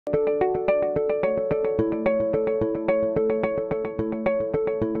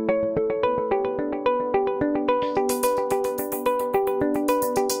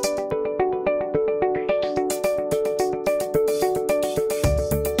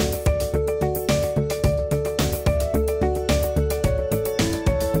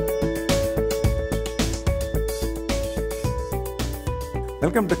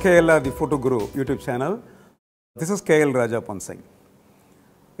Welcome to KLR, the Photo Guru YouTube channel. This is KL Raja Ponsing.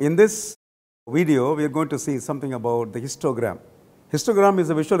 In this video, we are going to see something about the histogram. Histogram is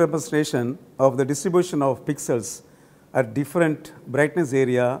a visual representation of the distribution of pixels at different brightness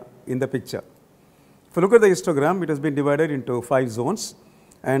area in the picture. If you look at the histogram, it has been divided into 5 zones,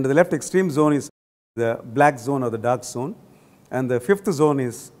 and the left extreme zone is the black zone or the dark zone, and the 5th zone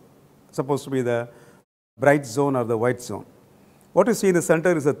is supposed to be the bright zone or the white zone. What you see in the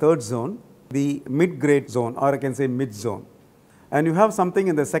center is the 3rd zone, the mid-grade zone, or I can say mid zone. And you have something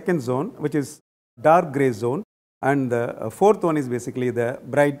in the 2nd zone, which is dark gray zone, and the 4th one is basically the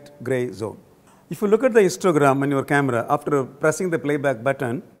bright gray zone. If you look at the histogram on your camera, after pressing the playback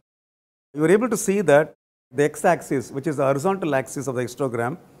button, you are able to see that the x-axis, which is the horizontal axis of the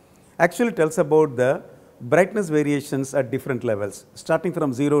histogram, actually tells about the brightness variations at different levels, starting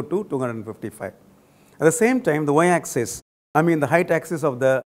from 0 to 255. At the same time, the y-axis, the height axis of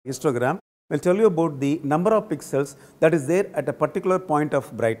the histogram, will tell you about the number of pixels that is there at a particular point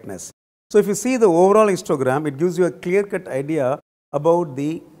of brightness. So if you see the overall histogram, it gives you a clear-cut idea about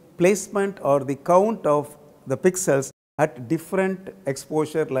the placement or the count of the pixels at different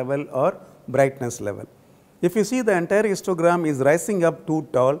exposure level or brightness level. If you see the entire histogram is rising up too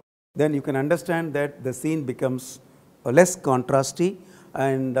tall, then you can understand that the scene becomes less contrasty,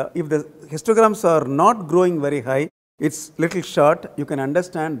 and if the histograms are not growing very high, it's little short, you can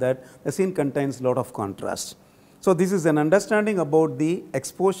understand that the scene contains a lot of contrast. So this is an understanding about the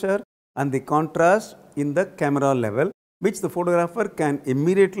exposure and the contrast in the camera level, which the photographer can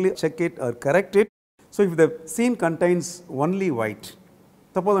immediately check it or correct it. So if the scene contains only white,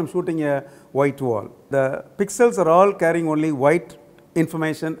 suppose I'm shooting a white wall, the pixels are all carrying only white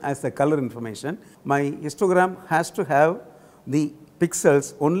information as the color information. My histogram has to have the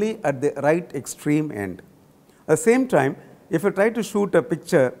pixels only at the right extreme end. At the same time, if you try to shoot a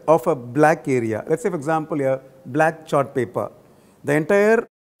picture of a black area, let's say for example a black chart paper, the entire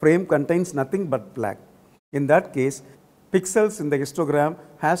frame contains nothing but black. In that case, pixels in the histogram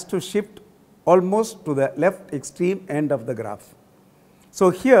has to shift almost to the left extreme end of the graph. So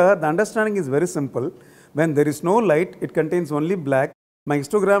here the understanding is very simple. When there is no light, it contains only black. My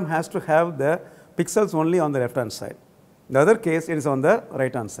histogram has to have the pixels only on the left hand side. In the other case, it is on the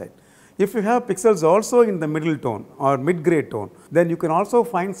right hand side. If you have pixels also in the middle tone or mid-grade tone, then you can also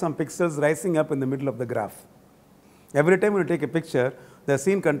find some pixels rising up in the middle of the graph. Every time you take a picture, the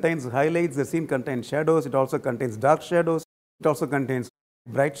scene contains highlights, the scene contains shadows, it also contains dark shadows, it also contains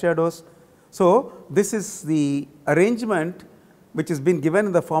bright shadows. So this is the arrangement which has been given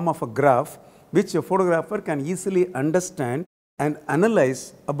in the form of a graph, which a photographer can easily understand and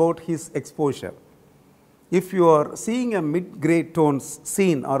analyze about his exposure. If you are seeing a mid-grade tone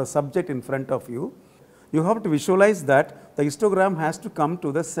scene or a subject in front of you, you have to visualize that the histogram has to come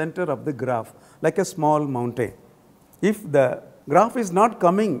to the center of the graph like a small mountain. If the graph is not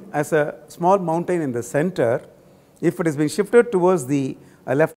coming as a small mountain in the center, if it has been shifted towards the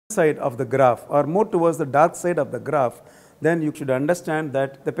left side of the graph or more towards the dark side of the graph, then you should understand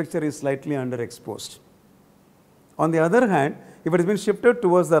that the picture is slightly underexposed. On the other hand, if it has been shifted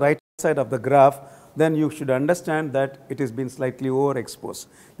towards the right side of the graph, then you should understand that it has been slightly overexposed.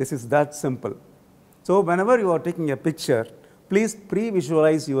 This is that simple. So whenever you are taking a picture, please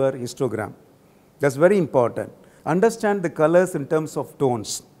pre-visualize your histogram. That's very important. Understand the colors in terms of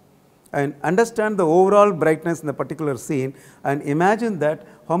tones and understand the overall brightness in the particular scene, and imagine that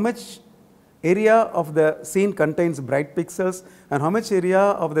how much area of the scene contains bright pixels and how much area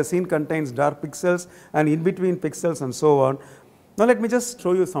of the scene contains dark pixels and in between pixels and so on. Now let me just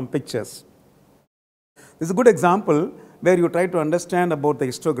show you some pictures. This is a good example where you try to understand about the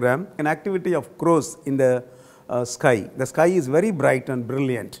histogram, an activity of crows in the sky. The sky is very bright and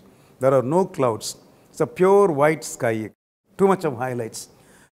brilliant. There are no clouds. It's a pure white sky, too much of highlights.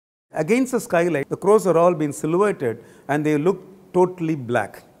 Against the skylight, the crows are all being silhouetted and they look totally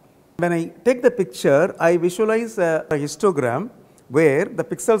black. When I take the picture, I visualize a histogram where the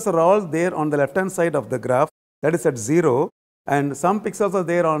pixels are all there on the left hand side of the graph, that is at 0, and some pixels are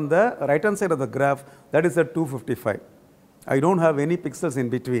there on the right hand side of the graph, that is at 255. I don't have any pixels in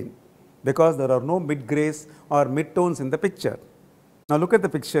between because there are no mid-grays or mid-tones in the picture. Now look at the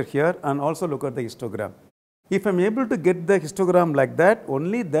picture here and also look at the histogram. If I am able to get the histogram like that,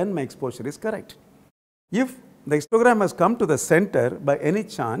 only then my exposure is correct. If the histogram has come to the center by any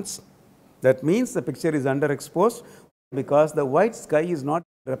chance, that means the picture is underexposed because the white sky is not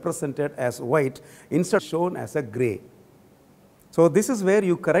represented as white, instead shown as a gray. So this is where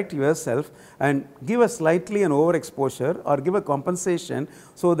you correct yourself and give a slightly an overexposure or give a compensation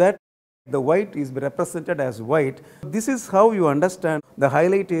so that The white is represented as white. This is how you understand the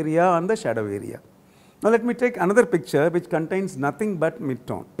highlight area and the shadow area. Now let me take another picture which contains nothing but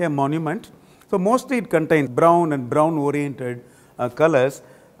midtone, a monument. So mostly it contains brown and brown oriented colors,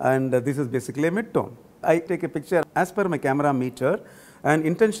 and this is basically a midtone. I take a picture as per my camera meter and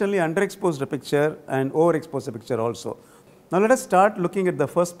intentionally underexposed a picture and overexposed a picture also. Now let us start looking at the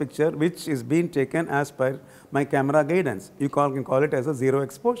first picture, which is being taken as per my camera guidance. You can call it as a zero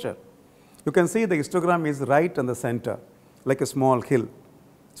exposure. You can see the histogram is right in the center, like a small hill.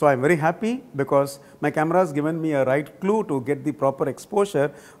 So I am very happy because my camera has given me a right clue to get the proper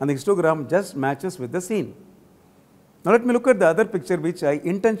exposure, and the histogram just matches with the scene. Now let me look at the other picture which I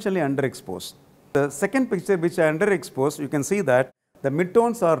intentionally underexposed. The second picture which I underexposed, you can see that the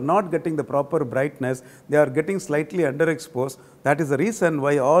midtones are not getting the proper brightness, they are getting slightly underexposed. That is the reason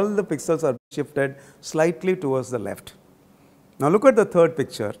why all the pixels are shifted slightly towards the left. Now look at the third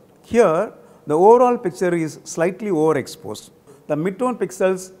picture. Here the overall picture is slightly overexposed. The midtone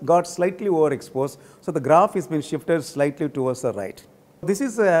pixels got slightly overexposed, so the graph has been shifted slightly towards the right. This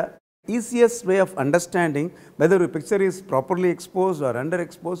is the easiest way of understanding whether a picture is properly exposed or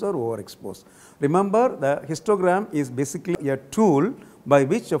underexposed or overexposed. Remember, the histogram is basically a tool by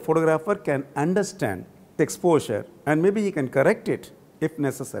which a photographer can understand the exposure, and maybe he can correct it if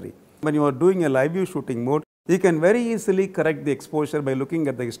necessary. When you are doing a live view shooting mode, you can very easily correct the exposure by looking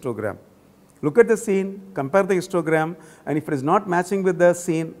at the histogram. Look at the scene, compare the histogram, and if it is not matching with the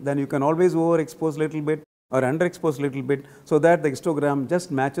scene, then you can always overexpose a little bit or underexpose a little bit, so that the histogram just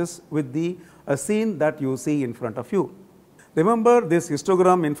matches with the scene that you see in front of you. Remember, this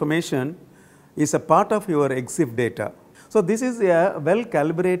histogram information is a part of your EXIF data. So this is a well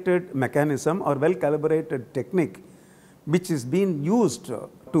calibrated mechanism or well calibrated technique which is being used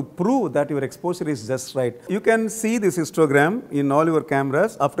to prove that your exposure is just right. You can see this histogram in all your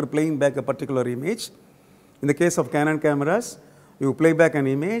cameras after playing back a particular image. In the case of Canon cameras, you play back an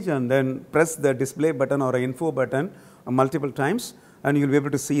image and then press the display button or info button multiple times, and you will be able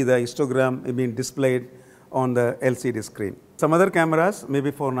to see the histogram being displayed on the LCD screen. Some other cameras,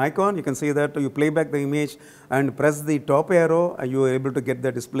 maybe for Nikon, you can see that you play back the image and press the top arrow and you are able to get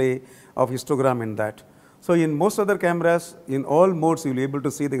the display of histogram in that. So in most other cameras, in all modes, you will be able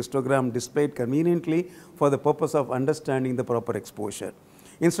to see the histogram displayed conveniently for the purpose of understanding the proper exposure.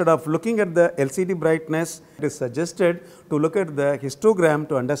 Instead of looking at the LCD brightness, it is suggested to look at the histogram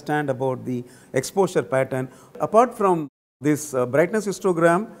to understand about the exposure pattern. Apart from this brightness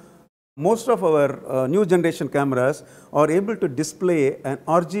histogram, most of our new generation cameras are able to display an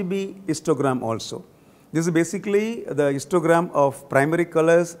RGB histogram also. This is basically the histogram of primary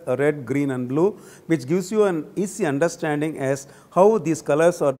colors, red, green and blue, which gives you an easy understanding as how these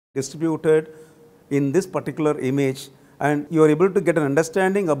colors are distributed in this particular image, and you are able to get an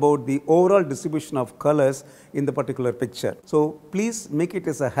understanding about the overall distribution of colors in the particular picture. So please make it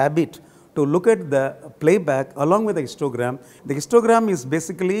as a habit to look at the playback along with the histogram. The histogram is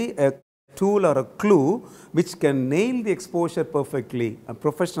basically a tool or a clue which can nail the exposure perfectly and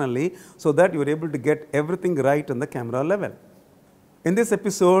professionally, so that you are able to get everything right on the camera level. In this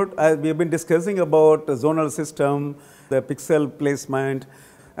episode, we have been discussing about the zonal system, the pixel placement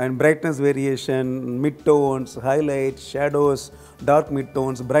and brightness variation, midtones, highlights, shadows, dark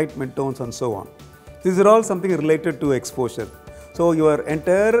midtones, bright midtones and so on. These are all something related to exposure. So your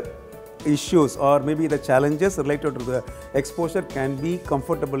entire issues or maybe the challenges related to the exposure can be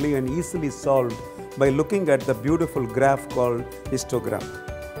comfortably and easily solved by looking at the beautiful graph called histogram.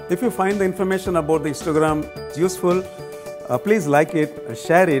 If you find the information about the histogram useful, please like it,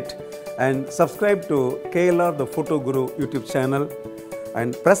 share it and subscribe to KLR the Photo Guru YouTube channel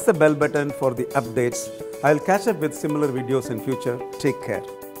and press the bell button for the updates. I'll catch up with similar videos in future. Take care.